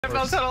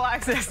NFL Total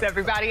Access,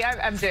 everybody.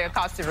 I'm MJ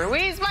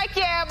Acosta-Ruiz. Mike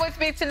Yam with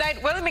me tonight.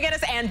 Willie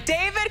McGinnis and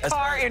David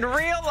Carr in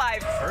real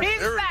life. He's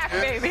back,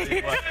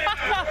 baby.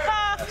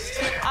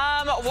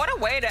 What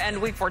a way to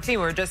end Week 14.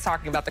 We were just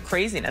talking about the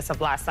craziness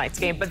of last night's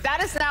game, but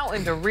that is now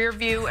in the rear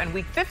view, and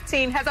Week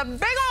 15 has a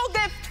big old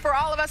gift for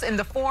all of us in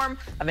the form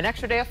of an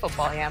extra day of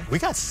football, Yam. We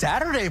got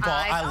Saturday ball.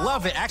 I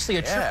love it. Actually,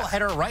 a triple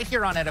header right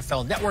here on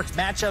NFL Network's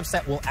matchups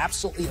that will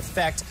absolutely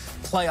affect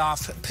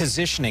playoff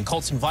positioning.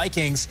 Colts and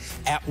Vikings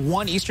at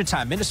 1 Eastern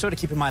time. Minnesota,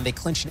 keep in mind, they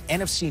clinched an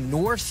NFC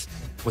North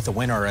with a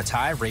win or a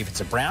tie. Ravens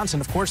and Browns.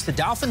 And, of course, the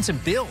Dolphins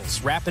and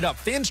Bills wrap it up.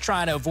 Fins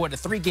trying to avoid a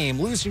 3-game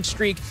losing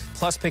streak,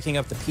 plus picking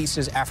up the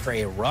pieces after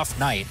a rough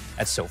night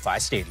at SoFi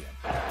Stadium.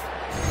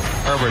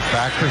 Herbert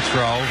back to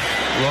throw.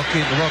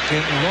 Looking.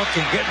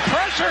 Getting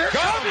pressure. He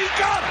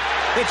got it.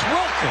 It's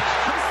Wilkins.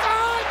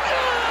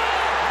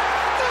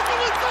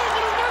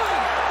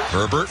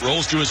 Herbert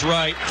rolls to his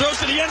right. Throws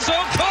to the end zone.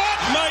 Caught.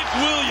 Mike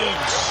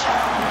Williams.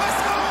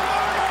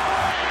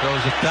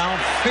 Throws it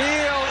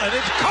downfield, and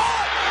it's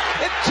caught.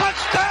 It's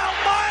touchdown,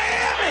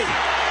 Miami.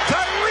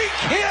 Tyreek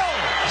Hill,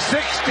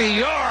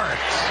 60 yards.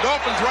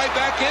 Dolphins right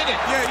back in it.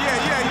 Yeah.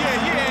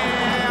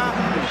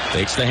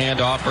 Takes the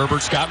handoff.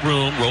 Herbert's got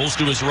room. Rolls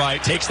to his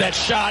right. Takes that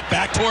shot.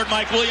 Back toward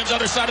Mike Williams.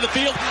 Other side of the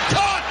field.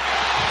 Caught.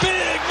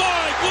 Big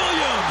Mike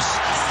Williams.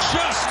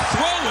 Just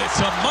throw it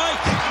to Mike.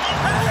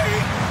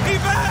 Hey, he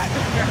back.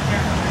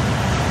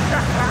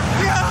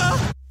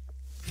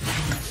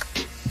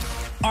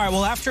 All right,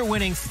 well, after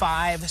winning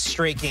 5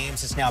 straight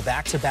games, it's now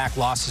back-to-back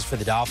losses for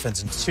the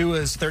Dolphins. And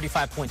Tua's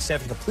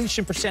 35.7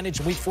 completion percentage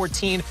in Week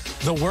 14,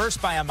 the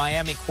worst by a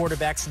Miami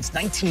quarterback since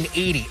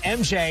 1980.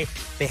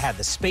 MJ, they had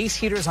the space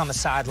heaters on the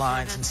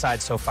sidelines inside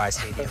SoFi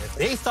Stadium. If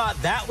they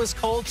thought that was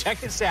cold,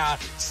 check this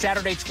out.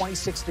 Saturday,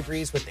 26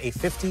 degrees with a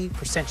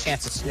 50%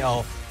 chance of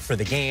snow for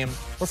the game.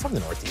 We're from the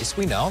Northeast.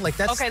 We know. Like,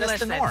 that's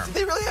the norm. Did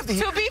they really have the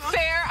heat? To be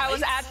fair, I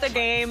was at the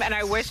game, and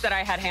I wish that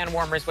I had hand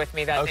warmers with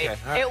me that day.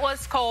 Right. It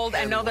was cold.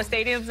 I know the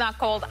stadium's not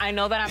cold. I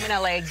know that I'm in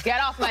LA.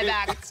 Get off my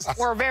back.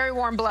 We're very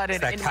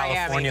warm-blooded in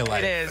California Miami.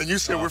 Life. It is. And you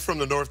said we're from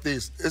the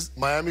Northeast.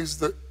 Miami's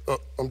the...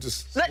 I'm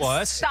just...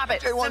 Stop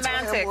it.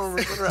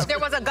 Semantics. There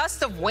was a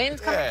gust of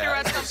wind coming through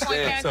at some point.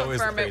 Can't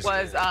confirm it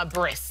was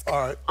brisk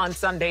on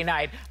Sunday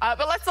night.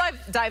 But let's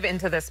dive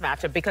into this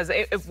matchup because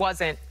it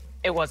wasn't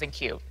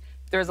cute.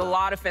 There's a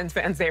lot of Fins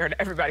fans there, and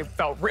everybody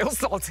felt real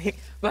salty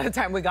by the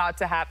time we got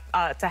to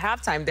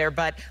halftime there.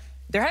 But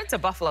they're headed to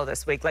Buffalo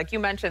this week. Like you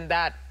mentioned,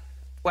 that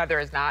weather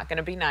is not going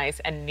to be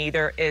nice, and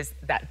neither is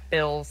that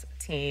Bills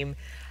team.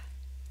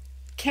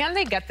 Can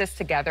they get this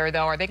together,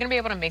 though? Are they going to be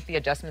able to make the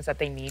adjustments that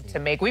they need to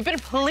make? We've been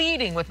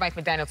pleading with Mike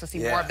McDaniels to see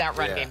more of that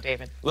run game,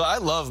 David. Well, I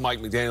love Mike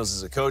McDaniels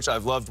as a coach.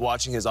 I've loved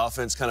watching his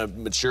offense kind of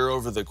mature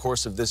over the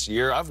course of this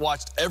year. I've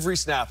watched every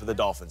snap of the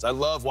Dolphins. I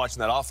love watching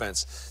that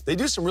offense. They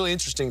do some really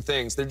interesting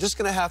things. They're just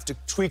going to have to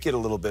tweak it a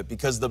little bit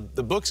because the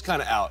book's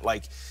kind of out.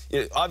 Like,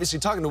 obviously,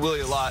 talking to Willie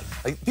a lot,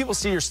 like, people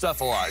see your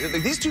stuff a lot.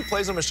 Like, these 2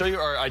 plays I'm going to show you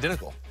are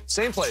identical.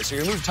 Same play. So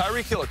you're going to move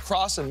Tyreek Hill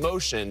across in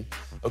motion,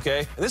 okay?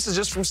 And this is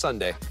just from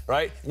Sunday,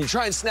 right? And you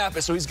try and snap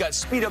it so he's got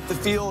speed up the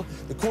field.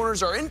 The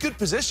corners are in good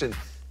position.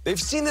 They've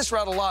seen this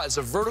route a lot. It's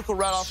a vertical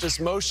route off this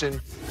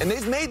motion, and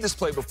they've made this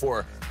play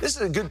before. This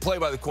is a good play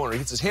by the corner. He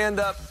gets his hand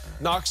up,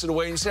 knocks it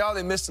away, and you say, oh,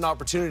 they missed an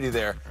opportunity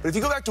there. But if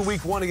you go back to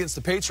Week 1 against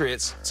the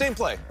Patriots, same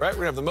play, right? We're going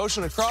to have the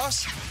motion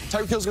across.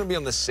 Tyreek Hill's going to be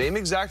on the same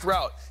exact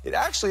route. It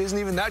actually isn't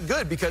even that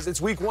good because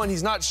it's Week 1.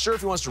 He's not sure if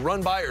he wants to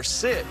run by or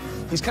sit.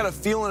 He's kind of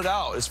feeling it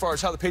out as far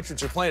as how the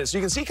Patriots are playing it. So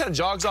you can see he kind of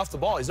jogs off the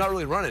ball. He's not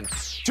really running.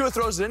 Tua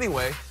throws it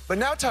anyway, but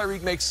now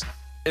Tyreek makes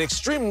an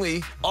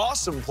extremely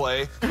awesome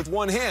play with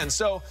one hand.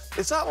 So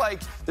it's not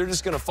like they're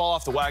just going to fall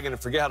off the wagon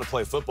and forget how to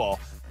play football.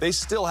 They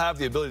still have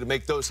the ability to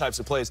make those types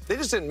of plays. They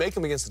just didn't make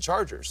them against the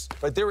Chargers.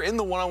 Right? They were in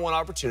the one-on-one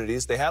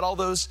opportunities. They had all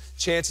those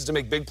chances to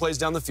make big plays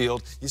down the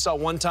field. You saw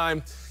one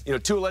time,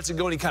 Tua lets it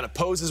go and he kind of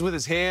poses with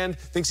his hand,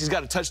 thinks he's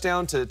got a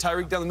touchdown to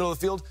Tyreek down the middle of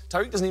the field.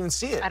 Tyreek doesn't even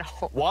see it.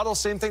 Waddle,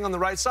 same thing on the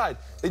right side.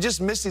 They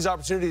just missed these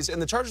opportunities,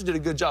 and the Chargers did a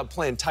good job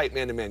playing tight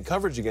man-to-man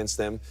coverage against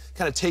them,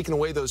 kind of taking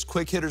away those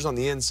quick hitters on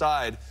the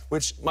inside,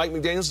 which Mike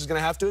McDaniels is going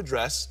to have to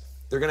address.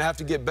 They're going to have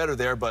to get better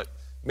there, but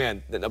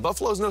man,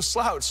 Buffalo's no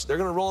slouch. They're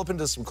going to roll up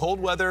into some cold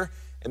weather,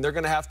 and they're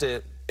going to have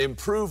to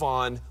improve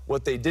on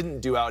what they didn't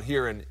do out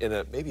here in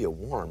maybe a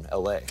warm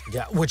L.A.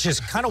 Yeah, which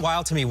is kind of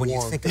wild to me when you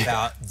think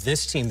about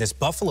this team, this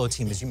Buffalo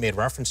team, as you made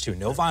reference to.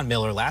 No Von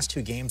Miller, last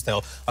 2 games,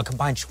 though, a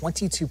combined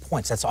 22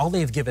 points. That's all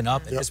they've given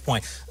up at this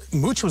point.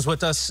 Mooch was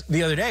with us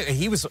the other day.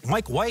 He was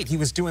Mike White. He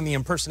was doing the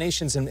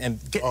impersonations and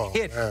getting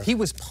hit. Man. He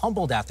was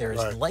pummeled out there.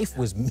 His life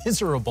was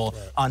miserable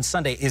on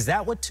Sunday. Is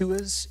that what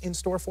Tua's in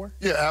store for?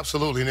 Yeah,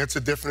 absolutely. And it's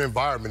a different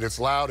environment. It's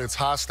loud. It's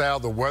hostile.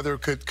 The weather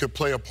could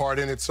play a part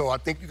in it. So I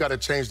think you got to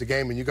change the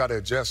game and you got to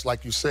adjust.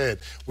 Like you said,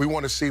 we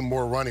want to see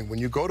more running. When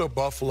you go to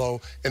Buffalo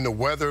and the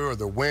weather or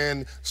the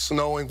wind,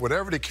 snowing,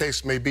 whatever the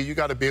case may be, you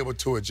got to be able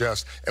to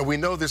adjust. And we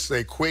know this is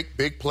a quick,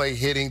 big play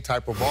hitting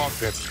type of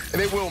offense,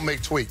 and they will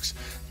make tweaks.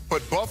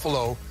 But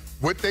Buffalo,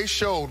 what they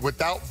showed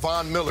without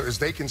Von Miller is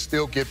they can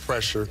still get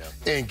pressure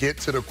and get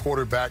to the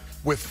quarterback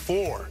with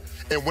 4.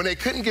 And when they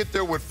couldn't get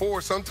there with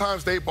 4,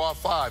 sometimes they bought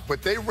 5,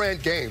 but they ran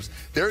games.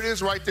 There it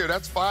is right there.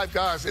 That's 5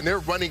 guys, and they're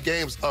running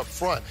games up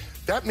front.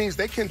 That means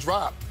they can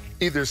drop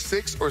either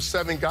 6 or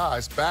 7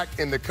 guys back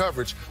in the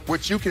coverage,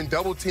 which you can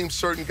double team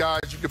certain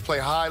guys. You can play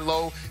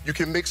high-low. You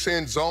can mix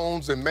in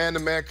zones and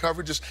man-to-man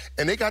coverages.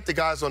 And they got the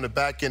guys on the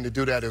back end to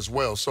do that as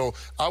well. So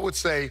I would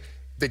say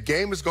the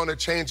game is going to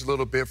change a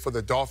little bit for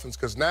the Dolphins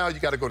because now you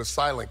got to go to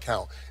silent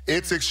count.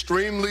 It's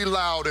extremely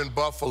loud in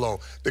Buffalo.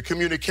 The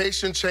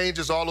communication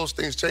changes, all those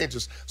things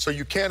changes. So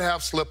you can't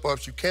have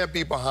slip-ups. You can't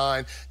be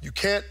behind. You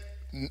can't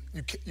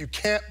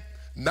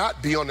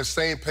not be on the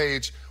same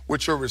page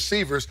with your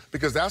receivers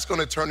because that's going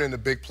to turn into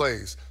big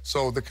plays.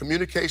 So the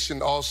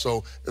communication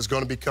also is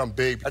going to become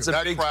big. Because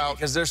that's a big crowd,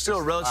 because they're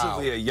still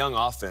relatively a young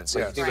offense.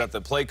 Like, you think about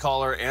the play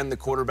caller and the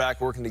quarterback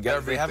working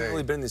together. They haven't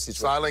really been in this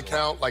situation. Silent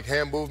count, like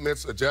hand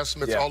movements,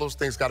 adjustments, all those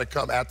things got to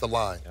come at the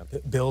line.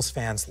 Bills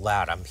fans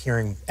loud. I'm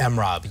hearing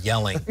Emrob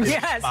yelling.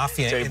 Yes.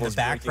 Mafia in the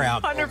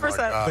background.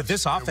 100%. But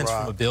this offense,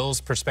 from a Bills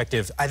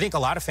perspective, I think a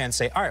lot of fans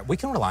say, all right, we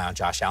can rely on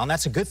Josh Allen.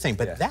 That's a good thing.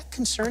 But that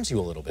concerns you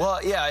a little bit.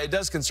 Well, yeah, it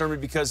does concern me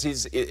because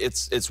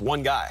it's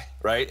one guy,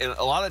 right? And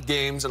a lot of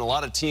games and a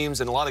lot of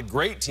teams and a lot of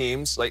great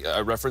teams, like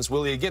I referenced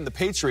Willie again, the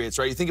Patriots,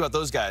 right? You think about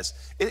those guys.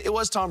 It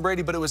was Tom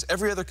Brady, but it was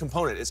every other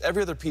component. It's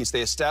every other piece. They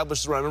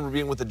established, I remember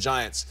being with the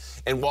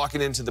Giants and walking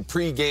into the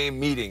pre-game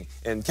meeting,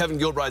 and Kevin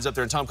Gilbride's up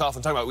there and Tom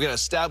Coughlin talking about, we got to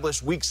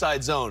establish weak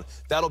side zone.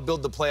 That'll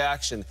build the play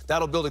action.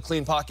 That'll build a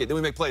clean pocket. Then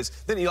we make plays.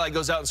 Then Eli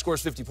goes out and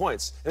scores 50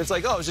 points. And it's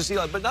like, oh, it's just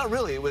Eli. But not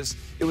really. It was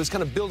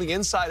kind of building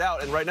inside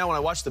out. And right now when I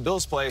watch the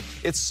Bills play,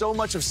 it's so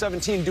much of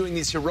 17 doing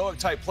these heroic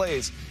type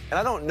plays. And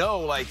I don't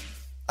know, I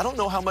don't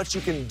know how much you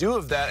can do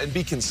of that and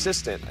be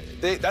consistent.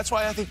 That's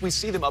why I think we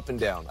see them up and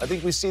down. I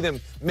think we see them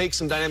make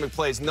some dynamic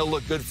plays, and they'll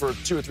look good for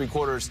 2 or 3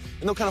 quarters,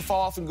 and they'll kind of fall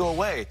off and go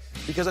away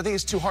because I think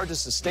it's too hard to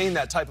sustain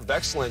that type of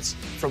excellence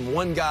from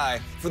one guy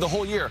for the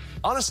whole year.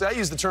 Honestly, I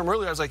used the term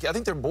earlier. I was like, I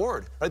think they're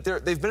bored. Right?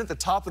 They've been at the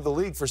top of the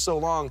league for so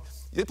long.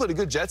 They played a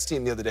good Jets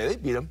team the other day. They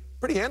beat them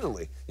pretty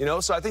handily, you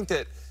know? So I think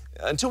that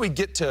until we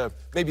get to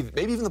maybe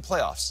even the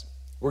playoffs,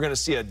 we're going to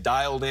see a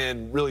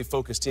dialed-in, really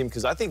focused team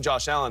because I think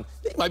Josh Allen,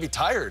 he might be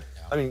tired.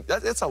 I mean,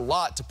 that's a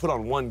lot to put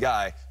on one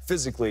guy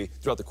physically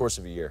throughout the course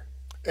of a year.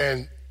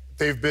 And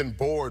they've been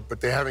bored,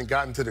 but they haven't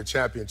gotten to the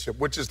championship,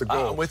 which is the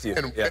goal. I'm with you.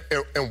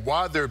 And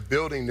while they're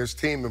building this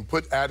team and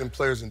adding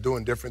players and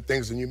doing different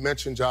things, and you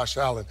mentioned Josh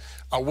Allen,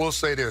 I will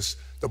say this,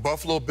 the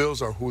Buffalo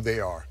Bills are who they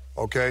are.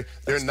 Okay?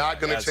 They're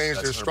not going to change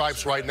their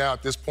stripes right now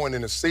at this point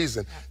in the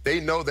season. They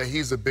know that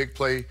he's a big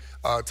play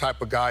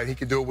type of guy, and he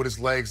can do it with his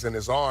legs and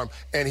his arm.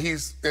 And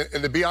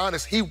to be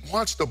honest, he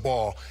wants the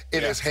ball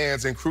in his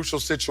hands in crucial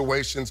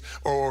situations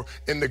or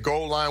in the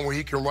goal line where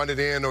he can run it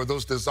in or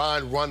those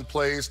design run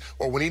plays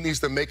or when he needs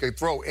to make a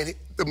throw. And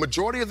the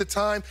majority of the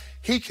time,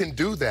 he can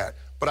do that.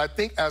 But I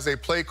think as a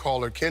play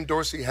caller, Ken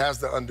Dorsey has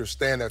to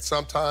understand that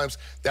sometimes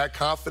that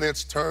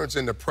confidence turns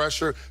into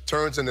pressure,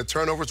 turns into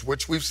turnovers,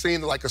 which we've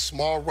seen like a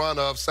small run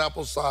of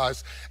sample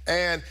size,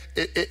 and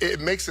it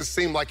makes it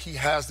seem like he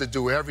has to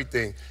do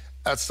everything.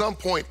 At some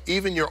point,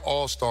 even your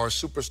all-stars,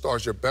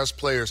 superstars, your best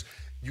players,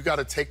 you got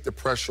to take the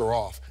pressure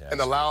off and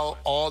allow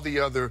all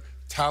the other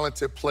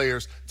talented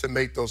players to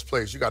make those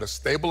plays. You got a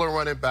stable of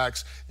running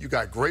backs, you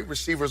got great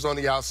receivers on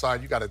the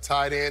outside, you got a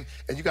tight end,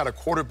 and you got a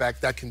quarterback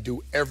that can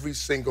do every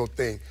single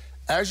thing.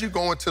 As you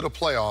go into the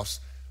playoffs,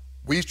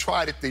 we've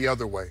tried it the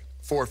other way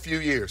for a few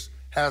years.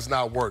 Has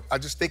not worked. I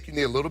just think you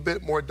need a little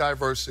bit more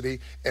diversity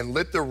and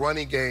let the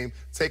running game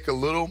take a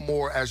little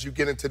more as you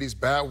get into these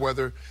bad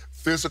weather,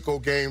 physical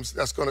games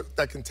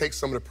that can take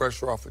some of the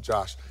pressure off of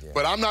Josh.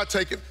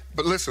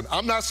 But listen,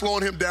 I'm not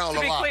slowing him down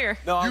a lot. Be clear.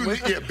 No,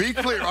 be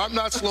clear. I'm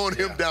not slowing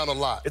him down a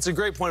lot. It's a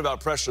great point about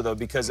pressure, though,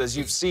 because as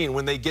you've seen,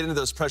 when they get into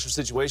those pressure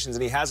situations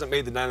and he hasn't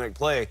made the dynamic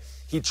play,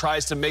 he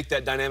tries to make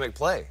that dynamic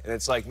play. And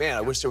it's like, man,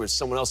 I wish there was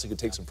someone else who could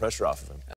take some pressure off of him.